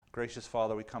Gracious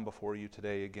Father, we come before you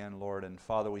today again, Lord, and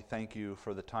Father, we thank you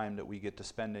for the time that we get to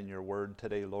spend in your word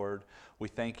today, Lord. We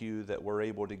thank you that we're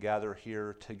able to gather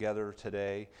here together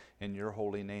today in your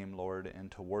holy name, Lord,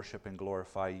 and to worship and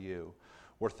glorify you.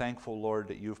 We're thankful, Lord,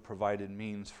 that you've provided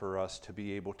means for us to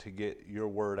be able to get your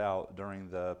word out during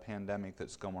the pandemic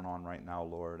that's going on right now,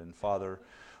 Lord. And Father,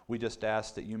 we just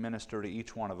ask that you minister to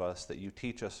each one of us, that you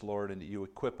teach us, Lord, and that you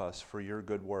equip us for your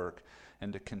good work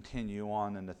and to continue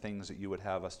on in the things that you would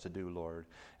have us to do, Lord.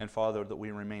 And Father, that we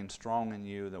remain strong in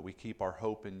you, that we keep our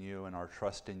hope in you and our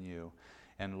trust in you.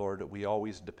 And Lord, that we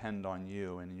always depend on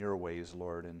you and your ways,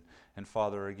 Lord. And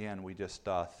Father, again, we just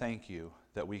thank you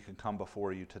that we can come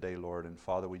before you today, Lord. And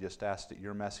Father, we just ask that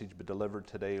your message be delivered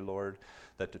today, Lord,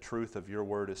 that the truth of your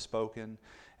word is spoken.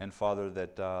 And Father,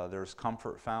 that there's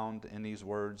comfort found in these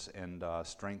words and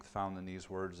strength found in these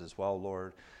words as well,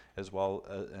 Lord.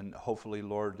 And hopefully,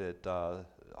 Lord, that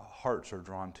hearts are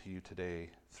drawn to you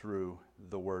today through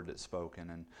the word that's spoken.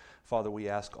 And Father, we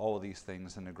ask all of these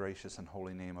things in the gracious and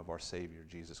holy name of our Savior,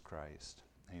 Jesus Christ.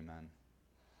 Amen.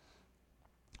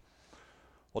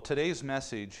 Well, today's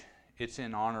message, it's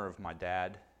in honor of my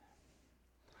dad,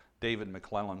 David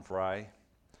McClellan Fry.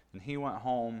 And he went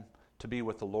home to be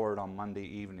with the Lord on Monday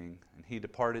evening. And he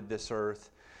departed this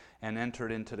earth and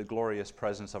entered into the glorious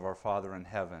presence of our Father in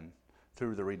heaven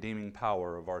through the redeeming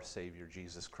power of our Savior,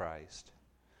 Jesus Christ.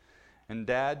 And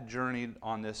Dad journeyed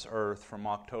on this earth from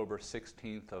October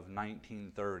 16th of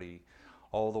 1930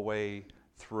 all the way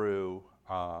through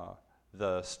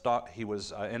the stock.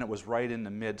 And it was right in the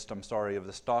midst, of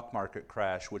the stock market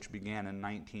crash, which began in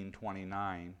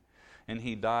 1929. And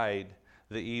he died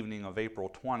the evening of April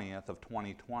 20th of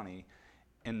 2020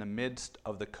 in the midst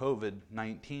of the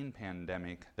COVID-19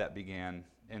 pandemic that began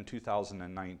in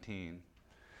 2019.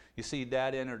 You see,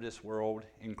 Dad entered this world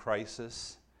in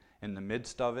crisis, in the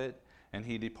midst of it, and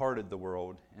he departed the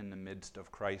world in the midst of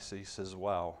crisis as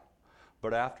well.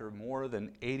 But after more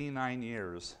than 89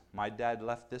 years, my dad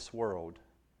left this world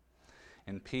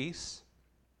in peace,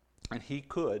 and he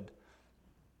could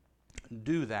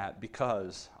do that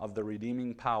because of the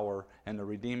redeeming power and the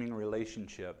redeeming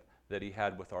relationship that he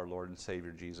had with our Lord and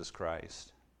Savior Jesus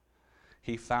Christ.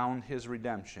 He found his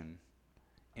redemption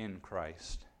in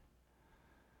Christ.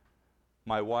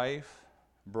 My wife,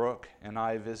 Brooke, and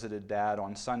I visited Dad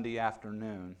on Sunday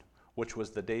afternoon, which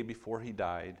was the day before he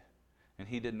died, and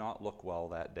he did not look well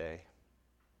that day.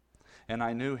 And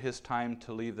I knew his time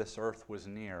to leave this earth was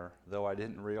near, though I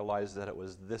didn't realize that it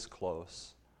was this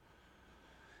close.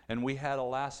 And we had a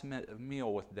last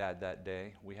meal with Dad that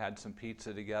day. We had some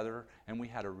pizza together, and we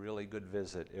had a really good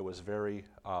visit. It was very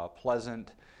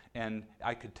pleasant, and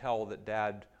I could tell that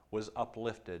Dad was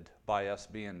uplifted by us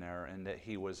being there and that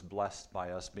he was blessed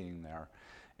by us being there.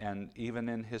 And even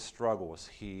in his struggles,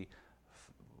 he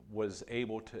was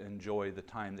able to enjoy the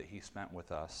time that he spent with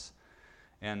us.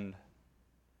 And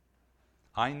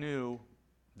I knew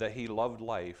that he loved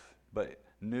life, but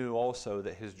knew also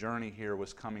that his journey here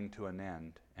was coming to an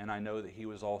end. And I know that he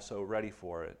was also ready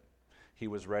for it. He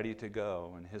was ready to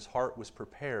go, and his heart was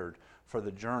prepared for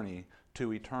the journey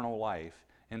to eternal life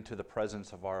into the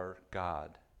presence of our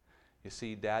God. You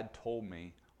see, Dad told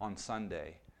me on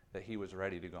Sunday that he was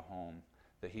ready to go home,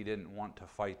 that he didn't want to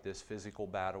fight this physical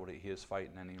battle that he is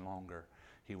fighting any longer.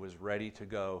 He was ready to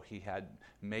go. He had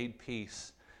made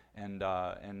peace and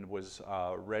was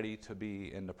ready to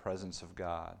be in the presence of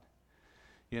God.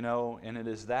 You know, and it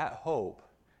is that hope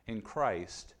in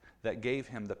Christ that gave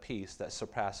him the peace that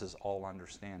surpasses all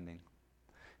understanding.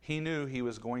 He knew he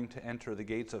was going to enter the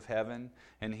gates of heaven,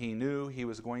 and he knew he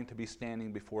was going to be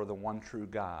standing before the one true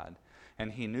God.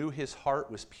 And he knew his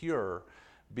heart was pure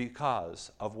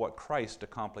because of what Christ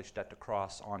accomplished at the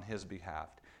cross on his behalf.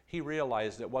 He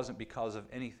realized it wasn't because of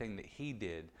anything that he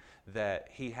did that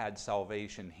he had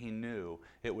salvation. He knew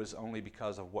it was only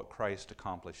because of what Christ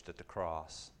accomplished at the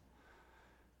cross.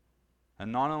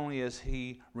 And not only is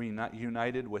he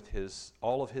reunited with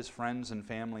all of his friends and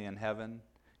family in heaven,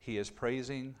 he is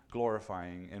praising,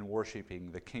 glorifying, and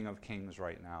worshiping the King of Kings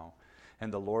right now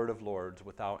and the Lord of Lords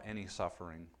without any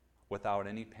suffering, without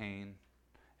any pain,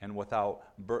 and without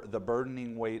the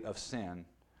burdening weight of sin,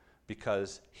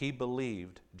 because he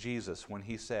believed Jesus when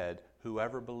he said,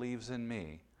 "Whoever believes in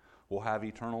me will have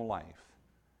eternal life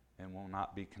and will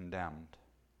not be condemned."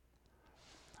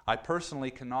 I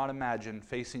personally cannot imagine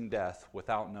facing death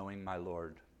without knowing my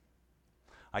Lord.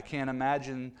 I can't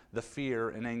imagine the fear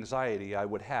and anxiety I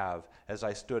would have as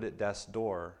I stood at death's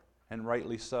door, and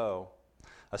rightly so.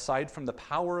 Aside from the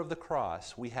power of the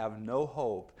cross, we have no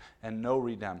hope and no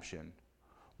redemption.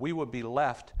 We would be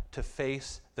left to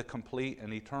face the complete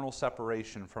and eternal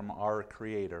separation from our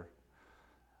Creator.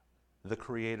 the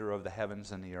creator of the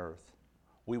heavens and the earth.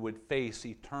 We would face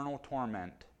eternal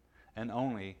torment, and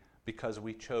only because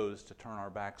we chose to turn our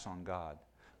backs on God,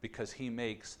 because He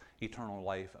makes eternal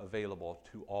life available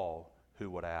to all who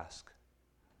would ask.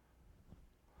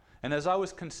 And as I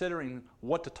was considering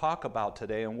what to talk about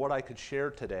today and what I could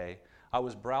share today, I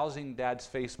was browsing Dad's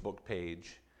Facebook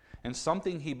page, and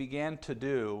something he began to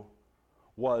do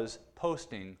was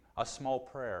posting a small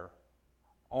prayer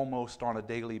almost on a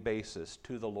daily basis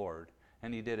to the Lord.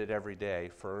 And he did it every day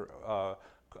for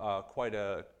quite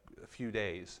a few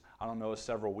days. I don't know,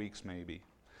 several weeks maybe.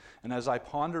 And as I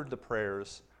pondered the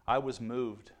prayers, I was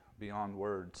moved beyond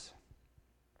words.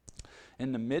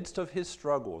 In the midst of his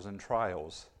struggles and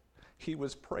trials, he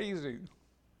was praising,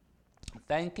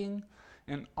 thanking,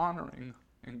 and honoring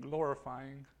and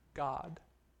glorifying God.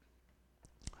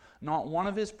 Not one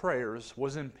of his prayers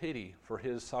was in pity for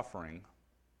his suffering.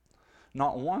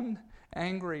 Not one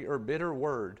angry or bitter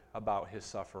word about his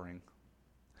suffering.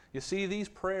 You see, these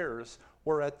prayers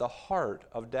were at the heart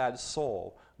of Dad's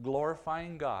soul,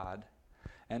 glorifying God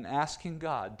and asking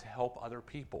God to help other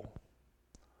people.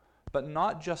 But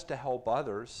not just to help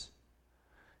others.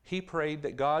 He prayed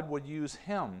that God would use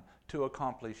him to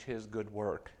accomplish his good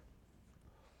work.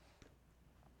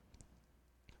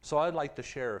 So I'd like to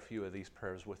share a few of these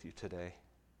prayers with you today.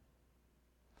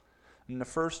 And the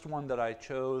first one that I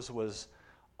chose was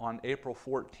on April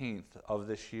 14th of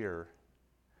this year.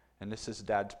 And this is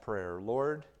Dad's prayer.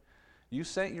 Lord, you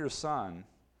sent your Son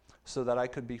so that I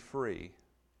could be free.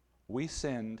 We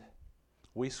sinned,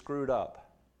 we screwed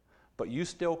up, but you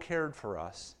still cared for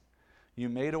us. You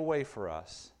made a way for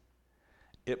us.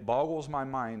 It boggles my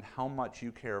mind how much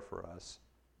you care for us,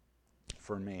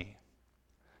 for me.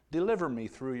 Deliver me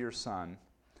through your Son.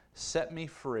 Set me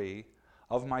free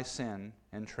of my sin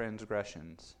and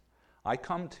transgressions. I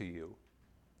come to you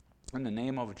in the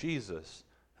name of Jesus,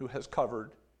 who has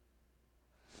covered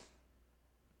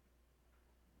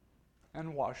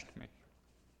and washed me.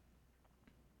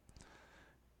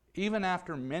 Even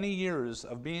after many years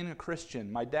of being a Christian,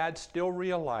 my dad still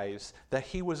realized that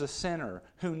he was a sinner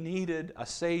who needed a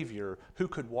Savior who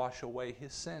could wash away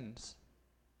his sins.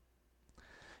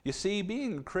 You see,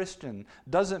 being a Christian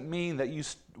doesn't mean that you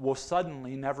will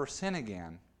suddenly never sin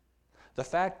again. The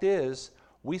fact is,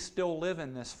 we still live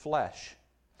in this flesh.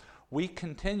 We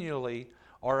continually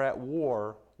are at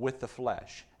war with the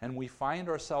flesh, and we find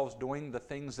ourselves doing the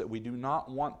things that we do not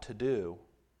want to do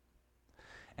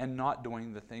and not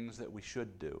doing the things that we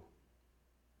should do.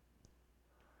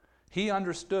 He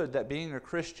understood that being a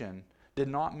Christian did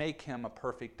not make him a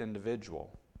perfect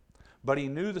individual, but he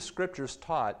knew the Scriptures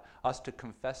taught us to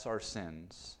confess our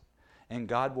sins, and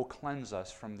God will cleanse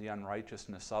us from the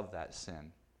unrighteousness of that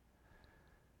sin.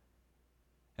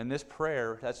 And this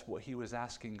prayer, that's what he was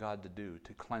asking God to do,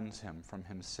 to cleanse him from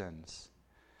his sins.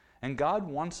 And God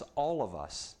wants all of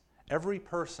us, every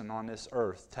person on this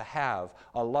earth, to have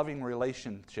a loving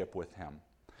relationship with him.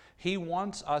 He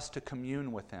wants us to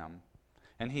commune with him,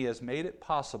 and he has made it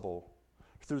possible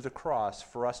through the cross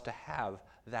for us to have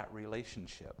that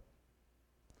relationship.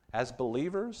 As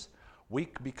believers, we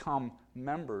become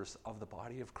members of the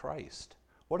body of Christ.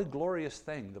 What a glorious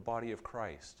thing, the body of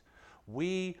Christ.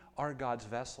 We are God's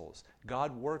vessels.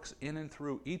 God works in and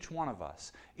through each one of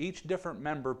us, each different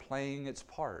member playing its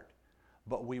part.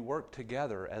 But we work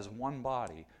together as one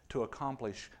body to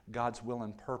accomplish God's will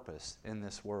and purpose in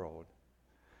this world.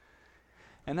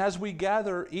 And as we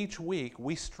gather each week,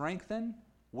 we strengthen,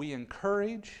 we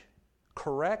encourage,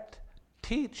 correct,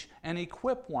 teach, and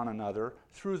equip one another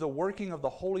through the working of the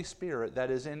Holy Spirit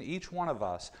that is in each one of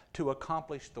us to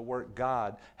accomplish the work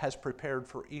God has prepared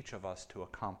for each of us to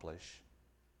accomplish.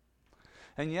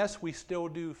 And yes, we still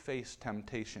do face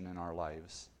temptation in our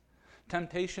lives.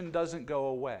 Temptation doesn't go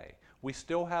away. We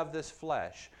still have this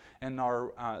flesh, and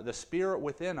the spirit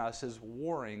within us is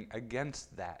warring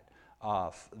against that,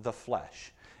 the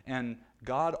flesh. And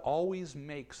God always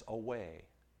makes a way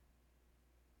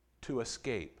to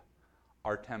escape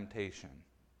our temptation.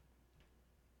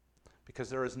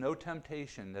 Because there is no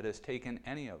temptation that has taken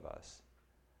any of us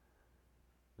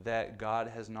that God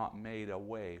has not made a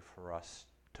way for us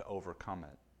to overcome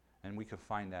it. And we can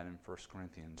find that in 1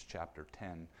 Corinthians chapter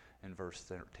 10 and verse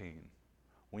 13.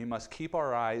 We must keep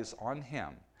our eyes on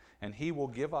him, and he will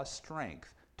give us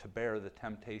strength to bear the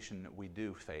temptation that we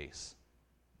do face.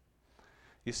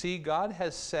 You see, God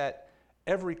has set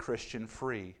every Christian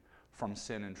free from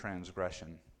sin and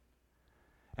transgression.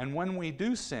 And when we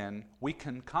do sin, we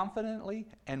can confidently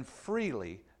and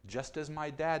freely, just as my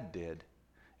dad did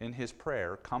in his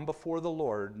prayer, come before the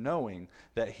Lord knowing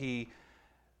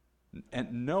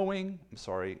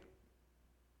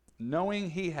knowing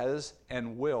He has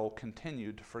and will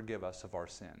continue to forgive us of our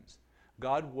sins.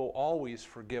 God will always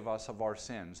forgive us of our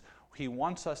sins. He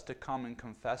wants us to come and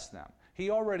confess them. He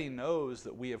already knows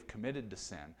that we have committed to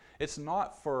sin. It's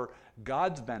not for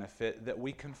God's benefit that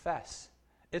we confess.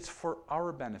 It's for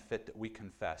our benefit that we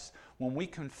confess. When we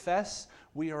confess,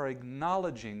 we are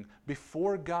acknowledging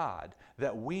before God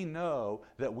that we know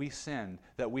that we sinned,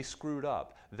 that we screwed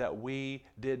up, that we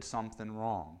did something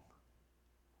wrong.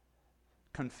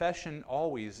 Confession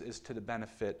always is to the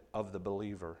benefit of the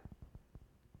believer.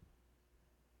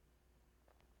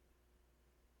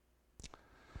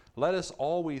 Let us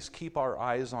always keep our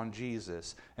eyes on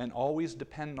Jesus and always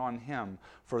depend on Him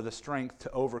for the strength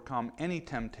to overcome any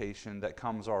temptation that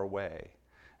comes our way.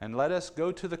 And let us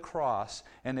go to the cross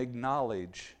and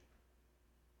acknowledge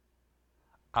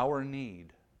our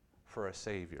need for a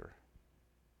Savior.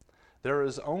 There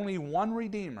is only one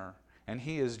Redeemer, and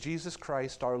He is Jesus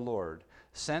Christ our Lord,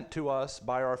 sent to us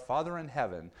by our Father in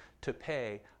heaven to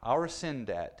pay our sin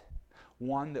debt,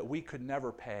 one that we could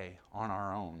never pay on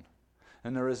our own.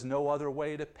 And there is no other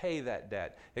way to pay that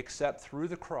debt except through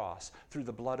the cross, through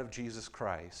the blood of Jesus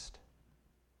Christ.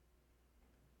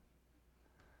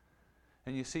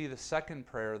 And you see, the second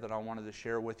prayer that I wanted to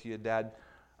share with you, Dad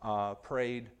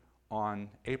prayed on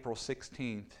April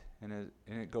 16th, and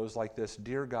it goes like this: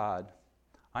 Dear God,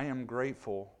 I am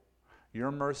grateful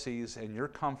your mercies and your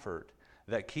comfort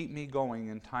that keep me going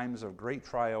in times of great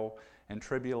trial and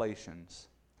tribulations.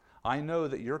 I know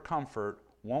that your comfort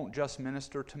won't just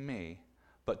minister to me,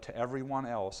 but to everyone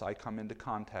else I come into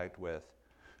contact with,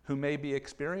 who may be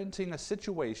experiencing a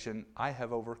situation I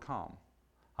have overcome.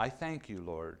 I thank you,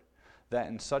 Lord, that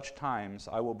in such times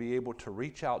I will be able to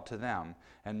reach out to them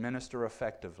and minister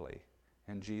effectively.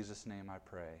 In Jesus' name I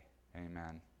pray.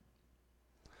 Amen.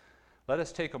 Let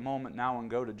us take a moment now and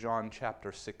go to John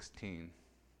chapter 16.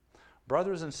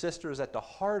 Brothers and sisters, at the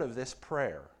heart of this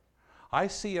prayer, I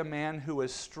see a man who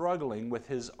is struggling with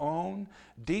his own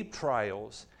deep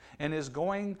trials and is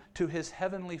going to his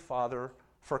heavenly Father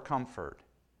for comfort.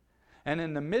 And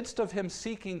in the midst of him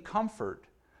seeking comfort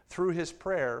through his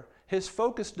prayer, his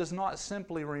focus does not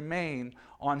simply remain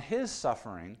on his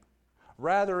suffering,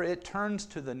 rather it turns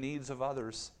to the needs of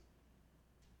others.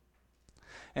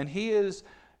 And he is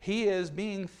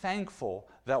being thankful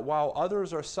that while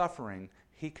others are suffering,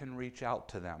 he can reach out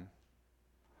to them.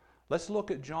 Let's look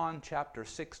at John chapter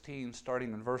 16,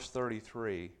 starting in verse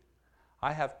 33.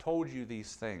 I have told you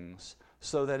these things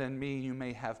so that in me you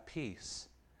may have peace.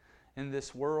 In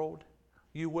this world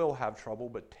you will have trouble,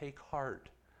 but take heart.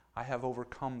 I have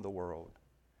overcome the world.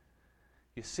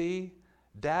 You see,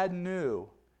 Dad knew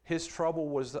his trouble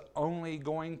was only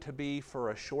going to be for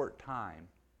a short time.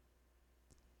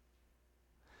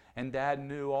 And Dad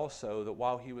knew also that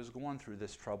while he was going through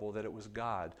this trouble, that it was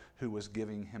God who was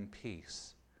giving him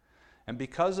peace. And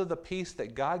because of the peace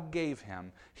that God gave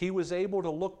him, he was able to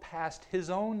look past his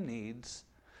own needs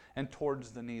and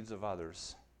towards the needs of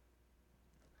others.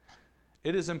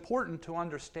 It is important to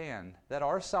understand that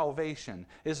our salvation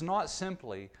is not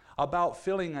simply about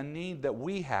filling a need that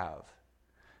we have.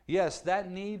 Yes,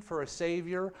 that need for a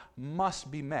Savior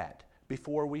must be met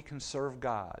before we can serve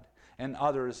God and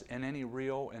others in any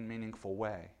real and meaningful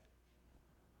way.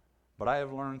 But I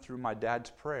have learned through my dad's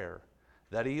prayer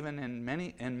that even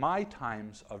in my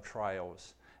times of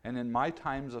trials and in my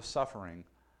times of suffering,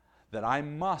 that I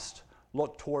must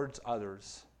look towards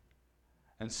others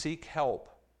and seek help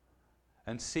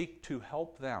and seek to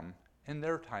help them in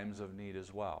their times of need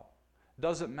as well. It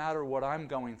doesn't matter what I'm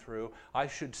going through, I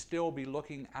should still be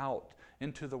looking out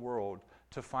into the world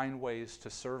to find ways to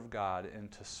serve God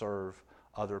and to serve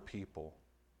other people.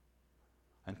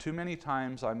 And too many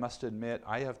times, I must admit,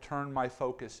 I have turned my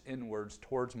focus inwards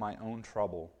towards my own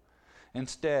trouble.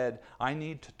 Instead, I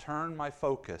need to turn my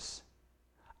focus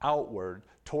outward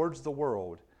towards the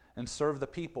world and serve the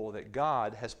people that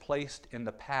God has placed in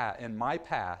my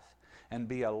path and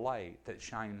be a light that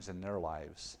shines in their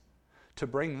lives, to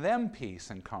bring them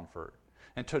peace and comfort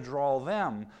and to draw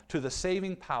them to the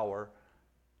saving power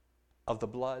of the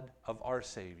blood of our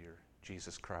Savior,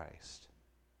 Jesus Christ.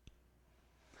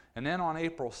 And then on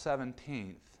April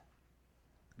 17th,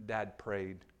 Dad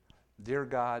prayed, Dear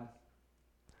God,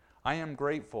 I am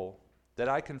grateful that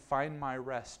I can find my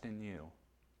rest in you.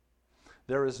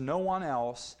 There is no one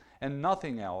else and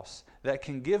nothing else that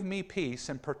can give me peace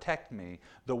and protect me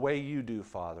the way you do,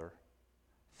 Father.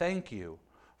 Thank you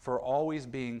for always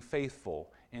being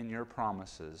faithful in your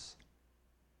promises.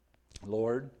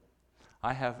 Lord,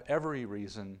 I have every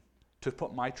reason to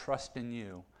put my trust in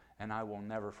you, and I will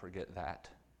never forget that.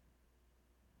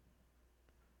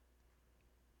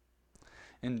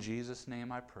 In Jesus'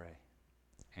 name I pray.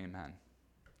 Amen.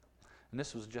 And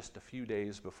this was just a few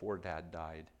days before Dad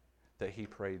died that he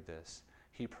prayed this.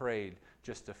 He prayed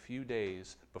just a few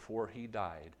days before he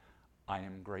died, I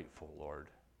am grateful, Lord,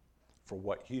 for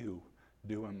what you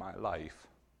do in my life.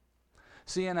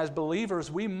 See, and as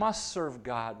believers, we must serve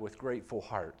God with grateful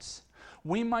hearts.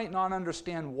 We might not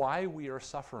understand why we are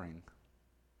suffering,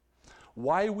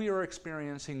 why we are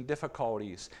experiencing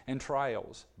difficulties and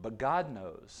trials, but God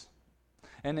knows.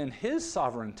 And in His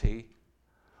sovereignty,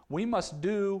 we must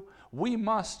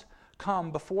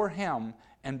come before Him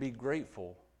and be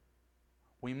grateful.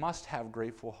 We must have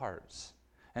grateful hearts.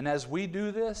 And as we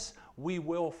do this, we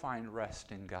will find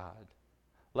rest in God.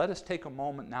 Let us take a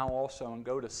moment now also and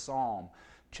go to Psalm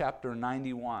chapter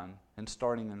 91 and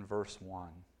starting in verse 1.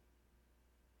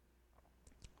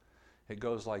 It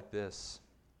goes like this.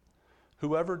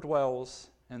 Whoever dwells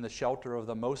in the shelter of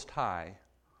the Most High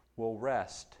will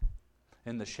rest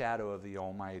in the shadow of the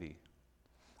Almighty.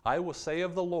 I will say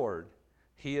of the Lord,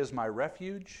 He is my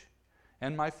refuge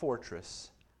and my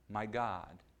fortress, my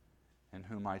God, in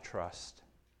whom I trust.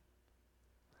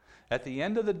 At the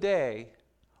end of the day,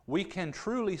 we can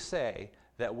truly say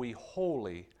that we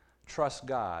wholly trust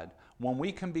God when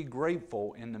we can be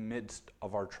grateful in the midst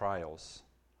of our trials,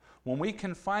 when we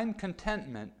can find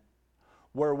contentment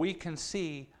where we can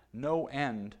see no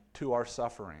end to our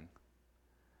suffering.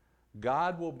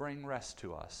 God will bring rest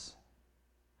to us,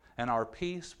 and our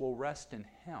peace will rest in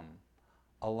Him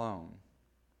alone.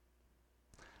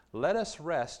 Let us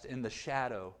rest in the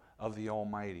shadow of the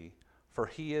Almighty, for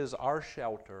He is our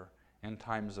shelter in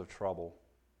times of trouble.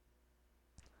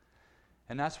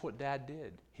 And that's what Dad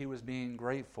did. He was being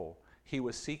grateful. He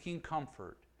was seeking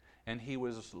comfort, and he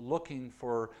was looking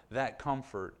for that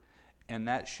comfort and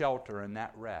that shelter and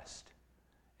that rest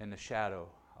in the shadow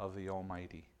of the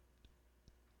Almighty.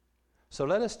 So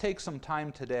let us take some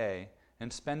time today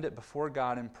and spend it before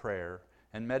God in prayer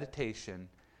and meditation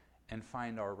and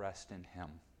find our rest in Him.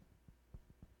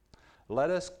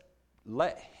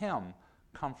 Let Him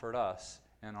comfort us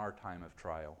in our time of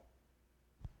trial.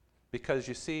 Because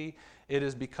you see, it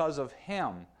is because of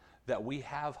Him that we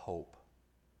have hope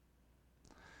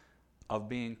of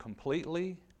being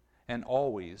completely and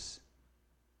always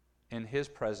in His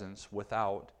presence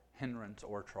without hindrance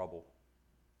or trouble.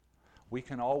 We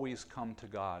can always come to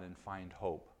God and find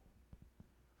hope.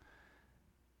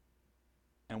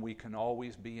 And we can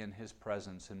always be in His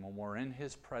presence. And when we're in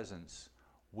His presence,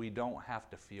 we don't have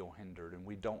to feel hindered and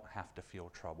we don't have to feel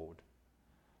troubled.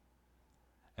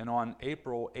 And on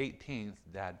April 18th,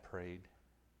 Dad prayed,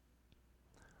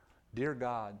 Dear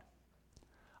God,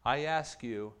 I ask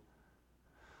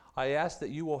that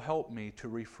you will help me to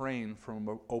refrain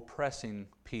from oppressing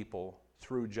people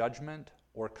through judgment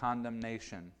or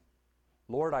condemnation.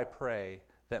 Lord, I pray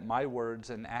that my words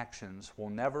and actions will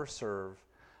never serve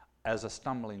as a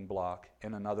stumbling block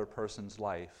in another person's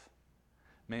life.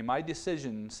 May my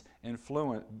decisions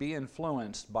be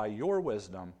influenced by your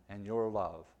wisdom and your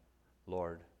love,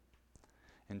 Lord.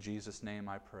 In Jesus' name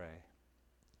I pray.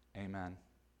 Amen.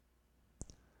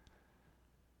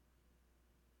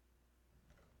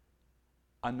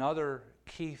 Another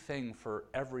key thing for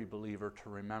every believer to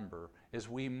remember is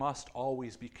we must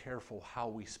always be careful how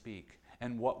we speak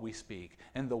and what we speak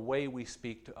and the way we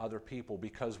speak to other people,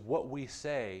 because what we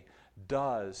say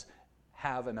does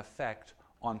have an effect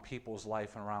on people's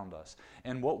life around us.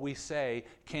 And what we say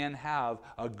can have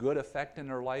a good effect in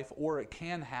their life, or it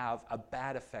can have a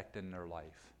bad effect in their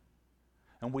life.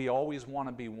 And we always want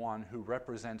to be one who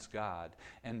represents God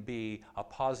and be a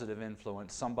positive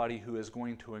influence, somebody who is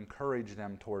going to encourage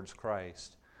them towards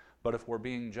Christ. But if we're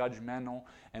being judgmental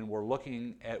and we're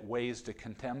looking at ways to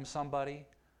condemn somebody,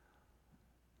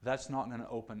 that's not going to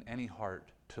open any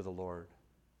heart to the Lord.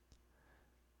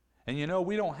 And you know,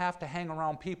 we don't have to hang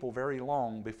around people very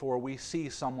long before we see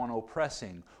someone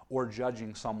oppressing or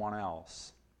judging someone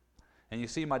else. And you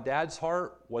see, my dad's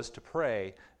heart was to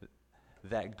pray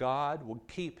that God would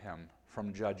keep him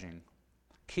from judging,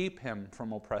 keep him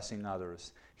from oppressing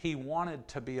others. He wanted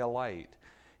to be a light,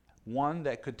 one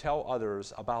that could tell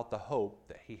others about the hope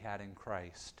that he had in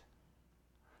Christ.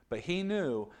 But he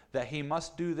knew that he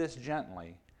must do this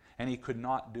gently, and he could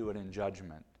not do it in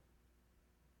judgment.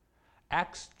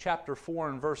 Acts chapter 4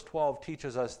 and verse 12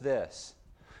 teaches us this.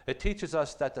 It teaches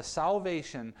us that the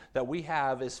salvation that we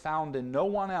have is found in no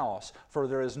one else, for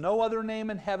there is no other name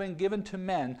in heaven given to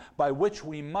men by which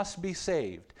we must be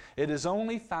saved. It is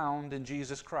only found in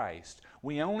Jesus Christ.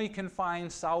 We only can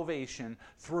find salvation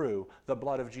through the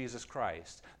blood of Jesus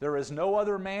Christ. There is no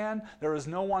other man, there is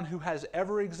no one who has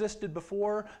ever existed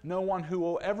before, no one who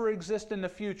will ever exist in the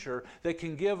future that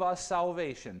can give us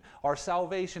salvation. Our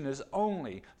salvation is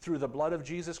only through the blood of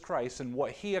Jesus Christ and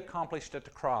what He accomplished at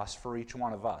the cross for each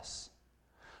one of us.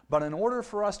 But in order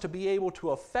for us to be able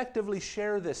to effectively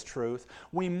share this truth,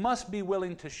 we must be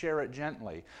willing to share it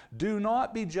gently. Do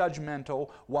not be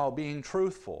judgmental while being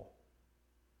truthful.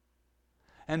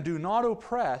 And do not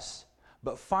oppress,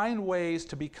 but find ways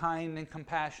to be kind and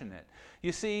compassionate.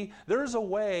 You see, there's a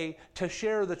way to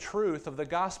share the truth of the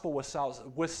gospel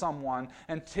with someone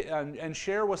and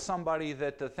share with somebody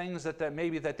that the things that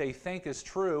maybe that they think is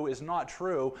true is not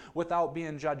true without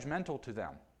being judgmental to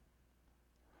them.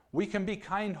 We can be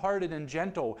kind-hearted and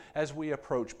gentle as we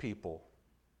approach people.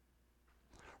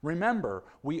 Remember,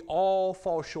 we all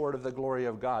fall short of the glory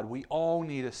of God. We all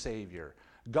need a Savior.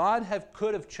 God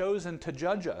could have chosen to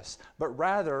judge us, but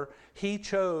rather He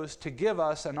chose to give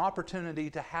us an opportunity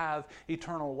to have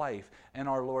eternal life in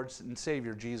our Lord and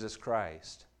Savior Jesus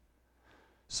Christ.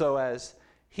 So as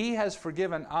He has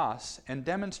forgiven us and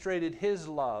demonstrated His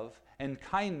love and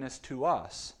kindness to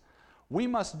us, we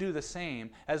must do the same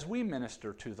as we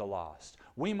minister to the lost.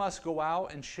 We must go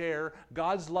out and share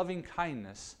God's loving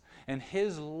kindness and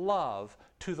His love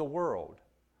to the world.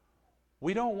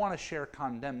 We don't want to share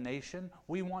condemnation.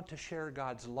 We want to share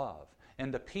God's love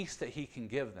and the peace that He can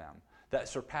give them that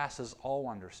surpasses all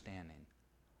understanding.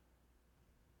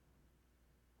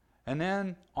 And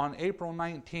then on April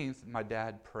 19th, my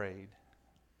dad prayed,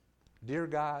 "Dear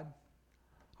God,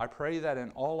 I pray that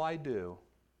in all I do,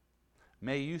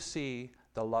 may You see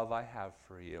the love I have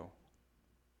for You.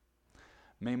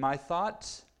 May my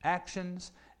thoughts,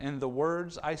 actions, and the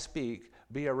words I speak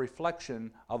be a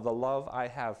reflection of the love I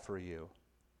have for You.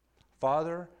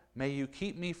 Father, may You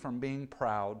keep me from being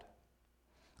proud.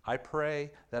 I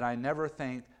pray that I never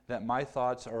think that my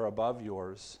thoughts are above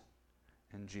Yours.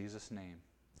 In Jesus' name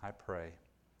I pray.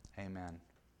 Amen."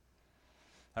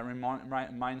 That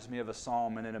reminds me of a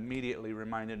psalm, and it immediately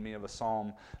reminded me of a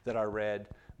psalm that I read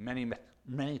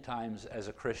many times as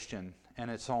a Christian,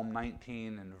 and it's Psalm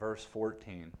 19 and verse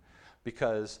 14,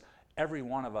 because every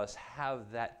one of us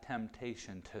have that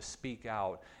temptation to speak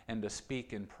out and to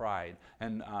speak in pride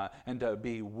and to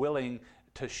be willing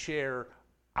to share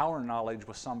our knowledge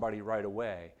with somebody right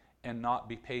away and not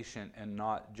be patient and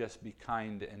not just be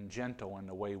kind and gentle in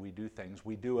the way we do things.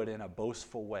 We do it in a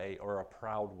boastful way or a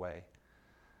proud way.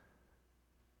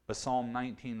 But Psalm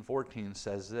 19:14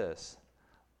 says this,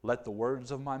 "Let the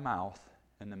words of my mouth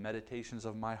and the meditations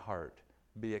of my heart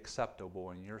be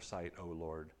acceptable in Your sight, O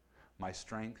Lord, my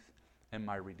strength and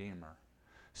my Redeemer."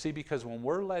 See, because when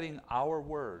we're letting our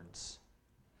words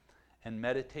and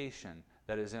meditation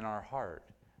that is in our heart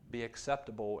be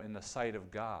acceptable in the sight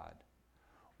of God,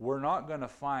 we're not going to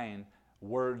find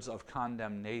words of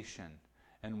condemnation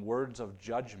and words of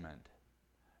judgment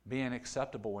being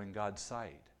acceptable in God's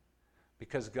sight.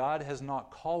 Because God has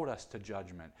not called us to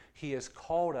judgment. He has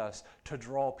called us to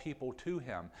draw people to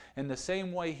Him. In the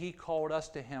same way He called us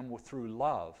to Him through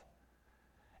love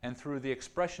and through the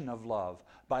expression of love.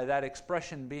 By that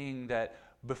expression being that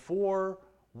before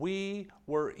we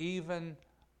were even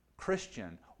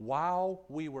Christian, while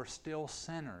we were still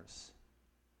sinners,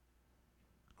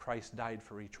 Christ died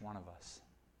for each one of us.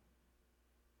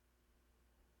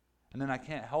 And then I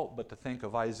can't help but to think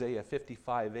of Isaiah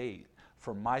 55:8.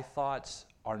 "For my thoughts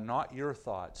are not your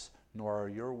thoughts, nor are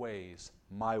your ways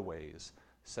my ways,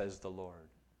 says the Lord."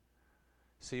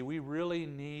 See, we really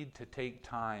need to take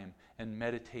time and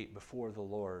meditate before the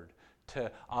Lord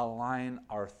to align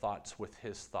our thoughts with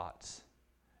His thoughts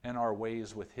and our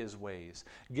ways with His ways.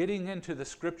 Getting into the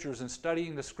Scriptures and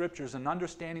studying the Scriptures and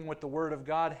understanding what the Word of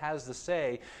God has to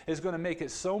say is going to make it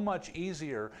so much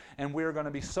easier, and we're going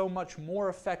to be so much more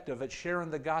effective at sharing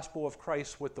the gospel of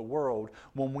Christ with the world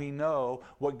when we know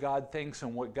what God thinks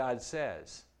and what God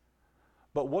says.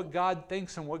 But what God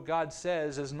thinks and what God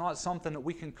says is not something that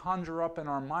we can conjure up in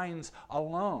our minds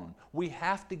alone. We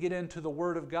have to get into the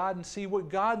Word of God and see what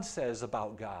God says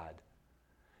about God.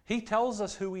 He tells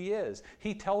us who He is.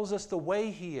 He tells us the way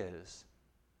He is.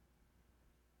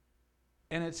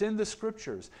 And it's in the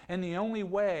Scriptures. And the only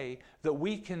way that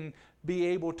we can be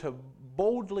able to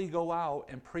boldly go out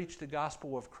and preach the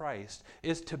gospel of Christ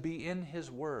is to be in His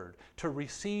Word, to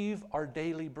receive our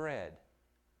daily bread.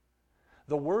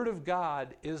 The Word of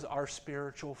God is our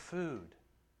spiritual food.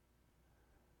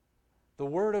 The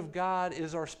Word of God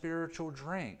is our spiritual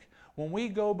drink. When we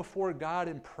go before God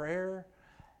in prayer,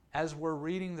 as we're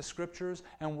reading the Scriptures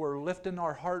and we're lifting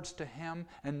our hearts to Him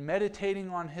and meditating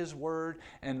on His Word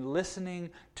and listening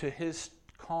to His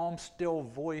calm, still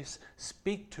voice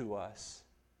speak to us,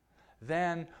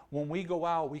 then when we go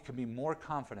out, we can be more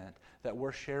confident that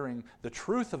we're sharing the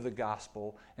truth of the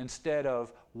gospel instead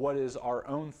of what is our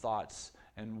own thoughts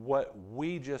and what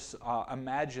we just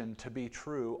imagine to be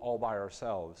true all by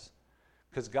ourselves.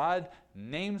 Because God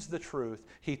names the truth.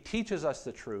 He teaches us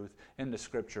the truth in the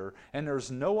Scripture. And there's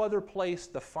no other place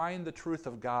to find the truth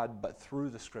of God but through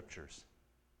the Scriptures.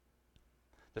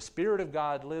 The Spirit of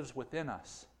God lives within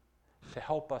us to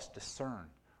help us discern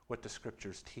what the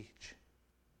Scriptures teach.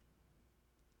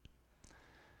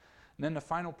 And then the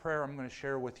final prayer I'm going to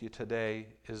share with you today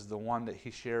is the one that he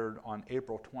shared on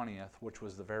April 20th, which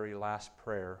was the very last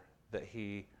prayer that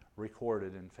he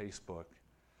recorded in Facebook.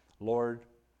 Lord,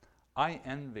 I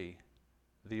envy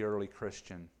the early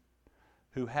Christian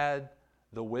who had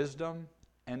the wisdom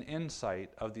and insight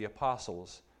of the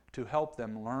apostles to help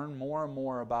them learn more and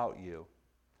more about you.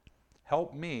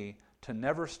 Help me to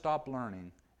never stop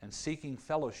learning and seeking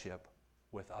fellowship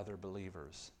with other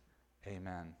believers.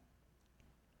 Amen.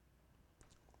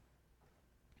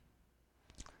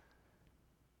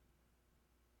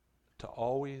 To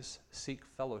always seek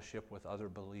fellowship with other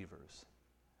believers.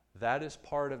 That is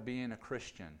part of being a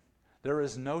Christian. There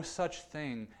is no such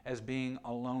thing as being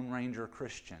a Lone Ranger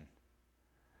Christian.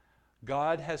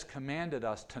 God has commanded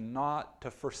us not to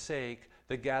forsake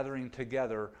the gathering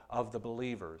together of the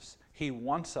believers. He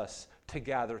wants us to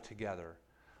gather together.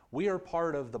 We are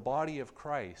part of the body of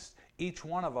Christ, each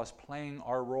one of us playing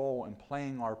our role and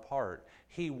playing our part.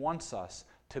 He wants us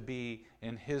to be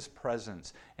in His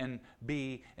presence and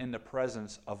be in the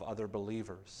presence of other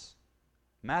believers.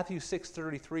 Matthew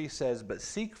 6:33 says, "But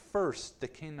seek first the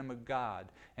kingdom of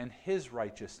God and His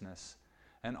righteousness,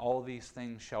 and all these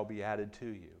things shall be added to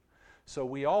you." So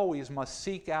we always must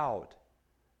seek out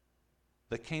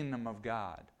the kingdom of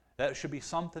God. That should be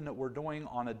something that we're doing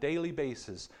on a daily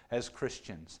basis as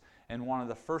Christians. And one of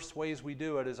the first ways we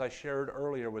do it, as I shared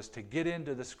earlier, was to get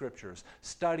into the Scriptures,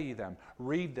 study them,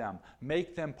 read them,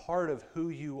 make them part of who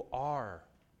you are.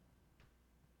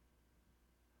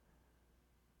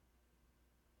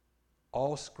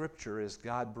 All Scripture is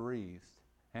God-breathed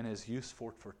and is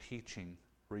useful for teaching,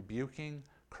 rebuking,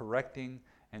 correcting,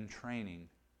 and training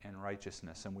in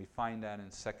righteousness. And we find that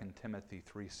in 2 Timothy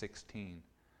 3:16.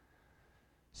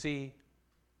 See,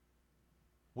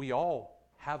 we all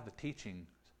have the teachings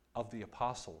of the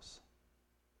apostles.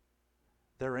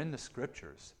 They're in the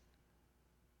Scriptures.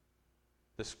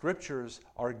 The Scriptures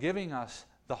are giving us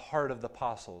the heart of the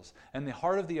apostles. And the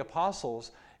heart of the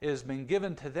apostles has been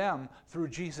given to them through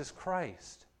Jesus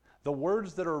Christ. The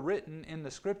words that are written in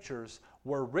the Scriptures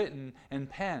were written and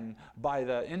penned by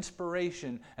the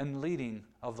inspiration and leading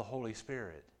of the Holy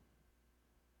Spirit.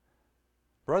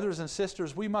 Brothers and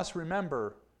sisters, we must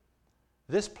remember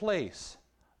this place,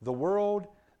 the world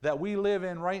that we live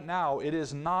in right now, it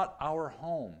is not our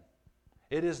home.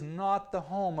 It is not the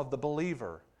home of the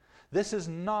believer. This is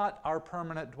not our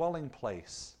permanent dwelling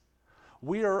place.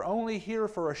 We are only here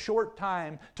for a short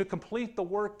time to complete the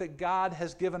work that God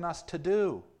has given us to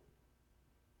do.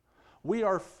 We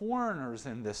are foreigners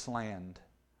in this land.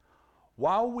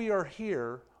 While we are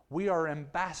here, we are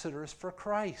ambassadors for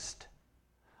Christ.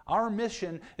 Our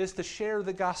mission is to share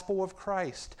the gospel of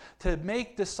Christ, to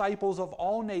make disciples of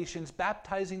all nations,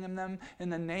 baptizing them in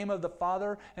the name of the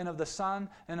Father and of the Son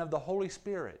and of the Holy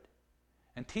Spirit,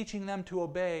 and teaching them to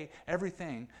obey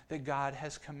everything that God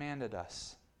has commanded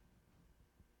us.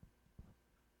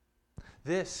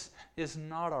 This is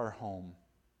not our home.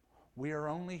 We are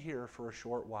only here for a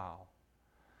short while.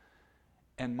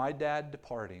 And my dad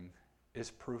departing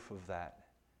is proof of that.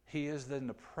 He is in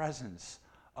the presence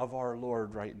of our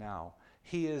Lord right now.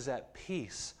 He is at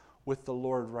peace with the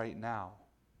Lord right now.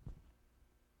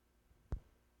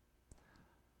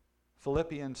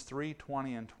 Philippians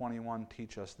 3:20 and 21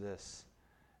 teach us this.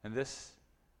 And this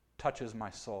touches my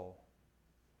soul,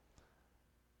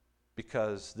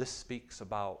 because this speaks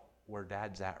about where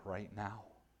Dad's at right now.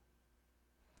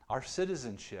 Our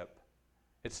citizenship,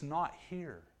 it's not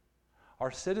here.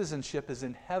 Our citizenship is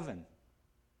in heaven.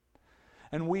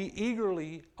 And we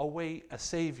eagerly await a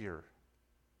Savior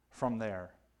from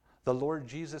there, the Lord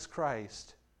Jesus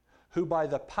Christ, who by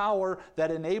the power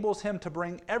that enables Him to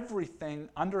bring everything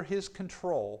under His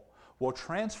control will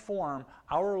transform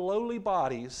our lowly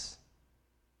bodies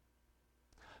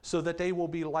so that they will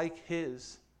be like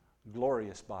His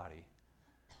glorious body.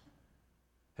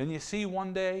 And you see,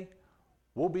 one day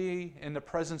we'll be in the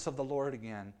presence of the Lord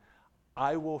again.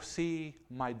 I will see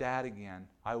my dad again.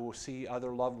 I will see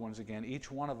other loved ones again. Each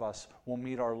one of us will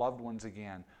meet our loved ones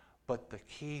again. But the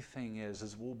key thing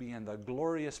is we'll be in the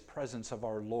glorious presence of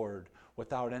our Lord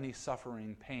without any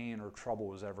suffering, pain, or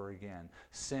troubles ever again.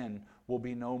 Sin will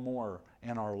be no more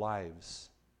in our lives.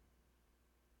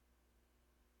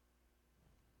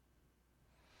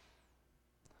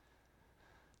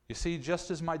 You see,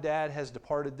 just as my dad has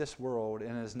departed this world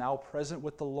and is now present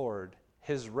with the Lord,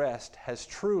 his rest has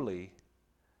truly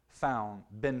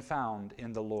been found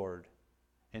in the Lord,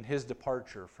 in his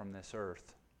departure from this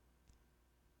earth.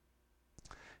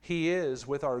 He is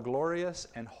with our glorious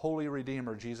and holy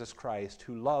Redeemer, Jesus Christ,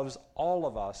 who loves all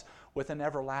of us with an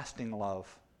everlasting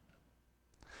love.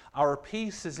 Our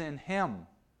peace is in Him.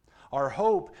 Our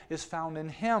hope is found in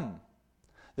Him.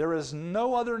 There is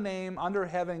no other name under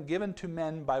heaven given to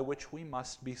men by which we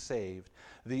must be saved.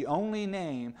 The only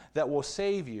name that will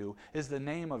save you is the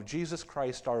name of Jesus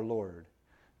Christ our Lord.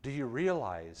 Do you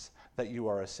realize that you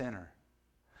are a sinner?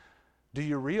 Do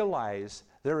you realize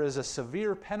there is a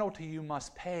severe penalty you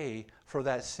must pay for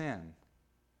that sin?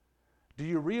 Do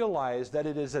you realize that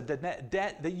it is a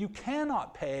debt that you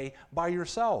cannot pay by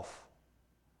yourself?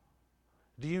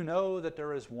 Do you know that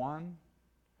there is one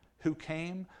who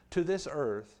came to this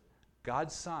earth,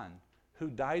 God's Son, who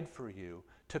died for you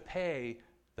to pay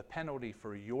the penalty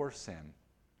for your sin?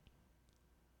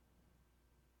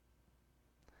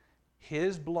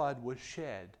 His blood was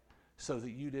shed so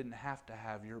that you didn't have to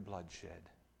have your blood shed.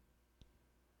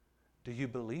 Do you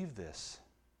believe this?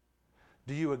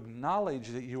 Do you acknowledge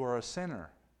that you are a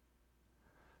sinner?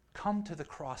 Come to the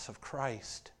cross of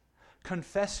Christ.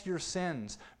 Confess your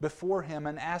sins before Him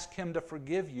and ask Him to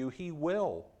forgive you. He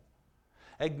will.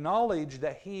 Acknowledge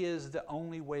that He is the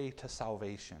only way to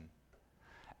salvation.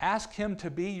 Ask Him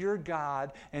to be your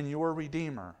God and your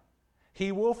Redeemer.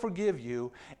 He will forgive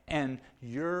you, and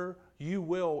you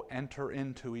will enter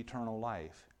into eternal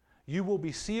life. You will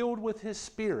be sealed with His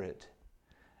Spirit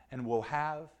and will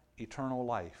have eternal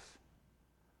life.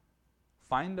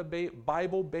 Find a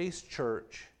Bible-based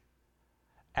church.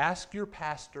 Ask your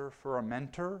pastor for a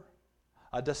mentor,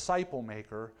 a disciple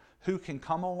maker who can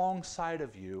come alongside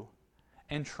of you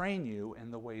and train you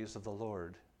in the ways of the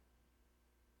Lord.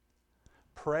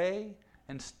 Pray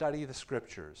and study the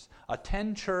Scriptures.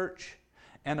 Attend church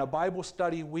and a Bible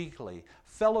study weekly.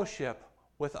 Fellowship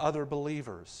with other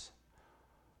believers.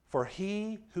 For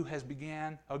He who has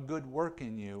began a good work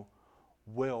in you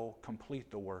will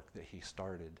complete the work that He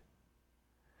started.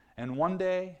 And one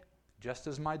day, just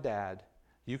as my dad,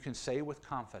 you can say with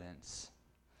confidence,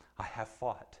 I have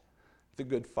fought the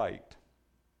good fight.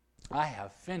 I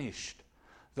have finished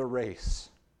the race.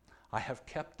 I have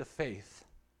kept the faith.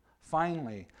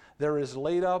 Finally, there is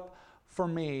laid up for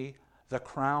me the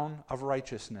crown of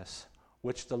righteousness,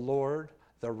 which the Lord,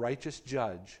 the righteous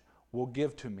judge, will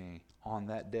give to me on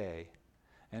that day,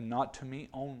 and not to me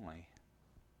only,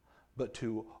 but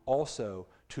also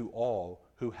to all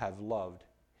who have loved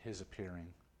His appearing.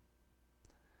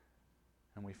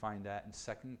 And we find that in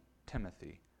 2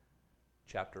 Timothy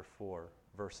chapter 4,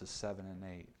 verses 7 and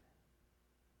 8.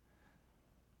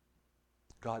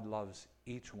 God loves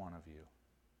each one of you.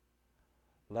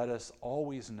 Let us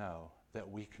always know that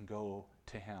we can go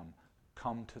to Him,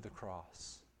 come to the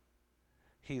cross.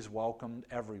 He's welcomed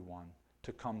everyone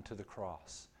to come to the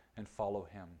cross and follow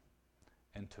Him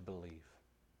and to believe.